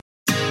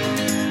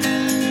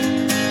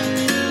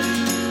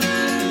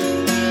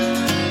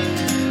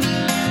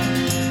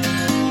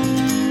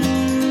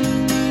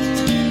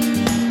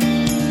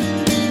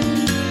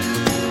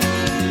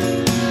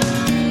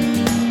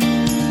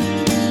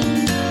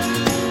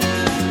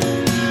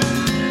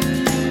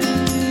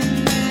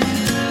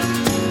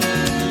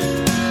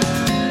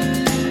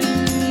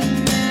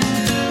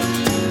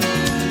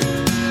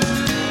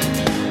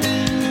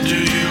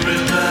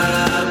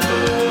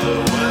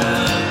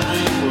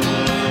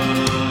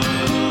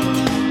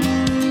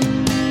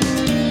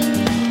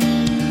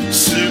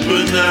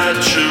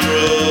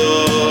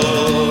supernatural,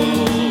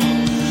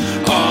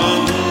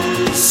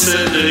 uncynical.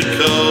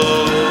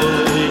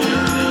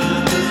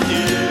 The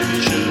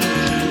future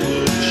you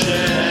would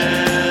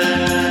share,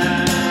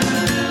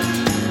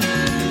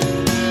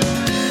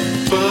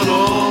 but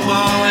all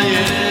my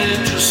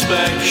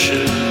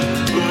introspection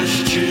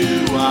pushed you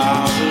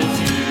out of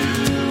view.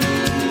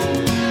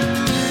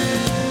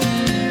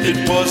 It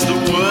was the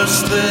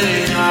worst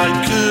thing I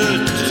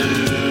could do.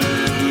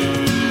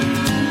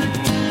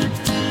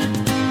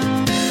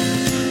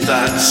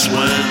 That's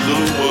when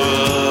the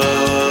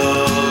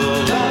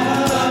world,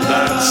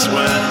 that's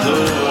when the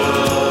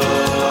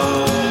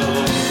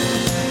world,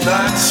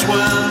 that's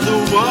when the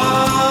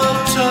world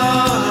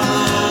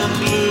turned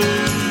blue.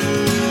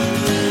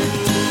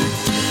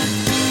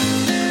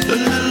 La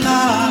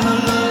la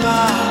la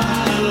la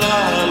la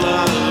la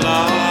la.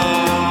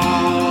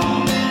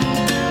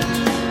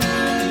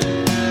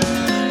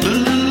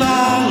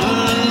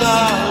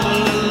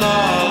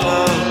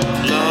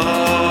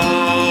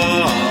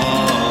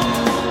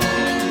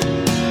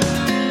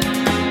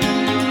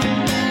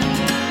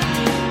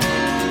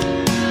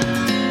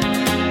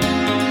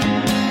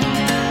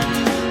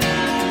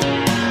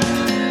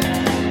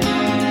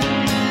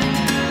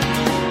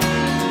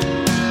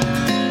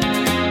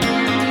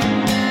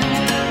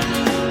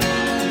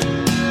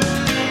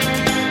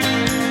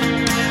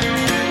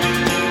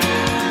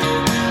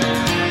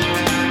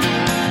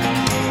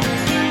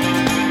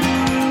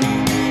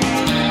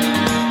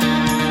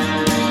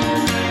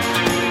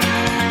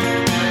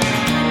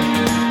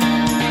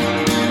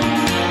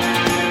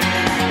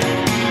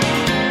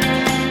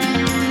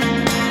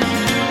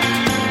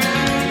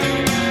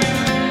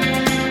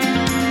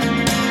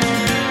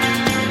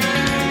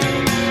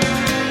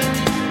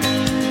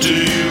 Do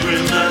you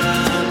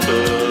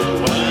remember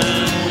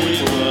when we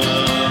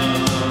were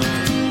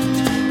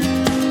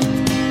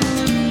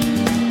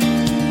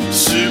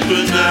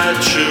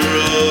supernatural,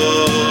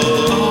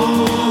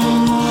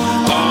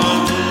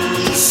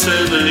 uncynical?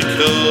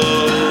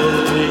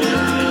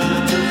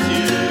 The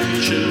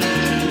future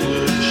you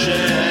would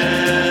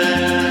share.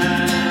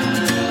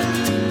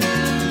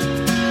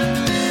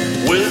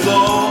 With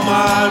all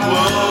my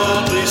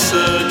worldly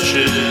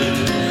searching,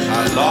 I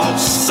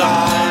lost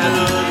sight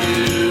of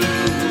you.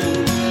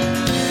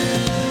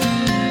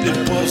 It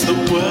was the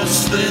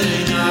worst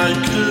thing I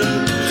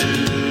could do.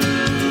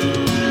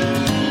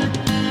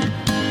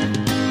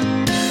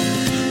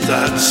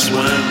 That's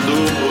when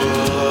the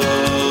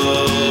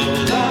world,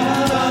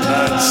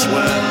 that's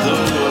when the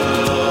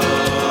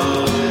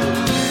world,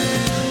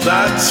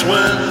 that's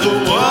when the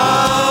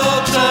world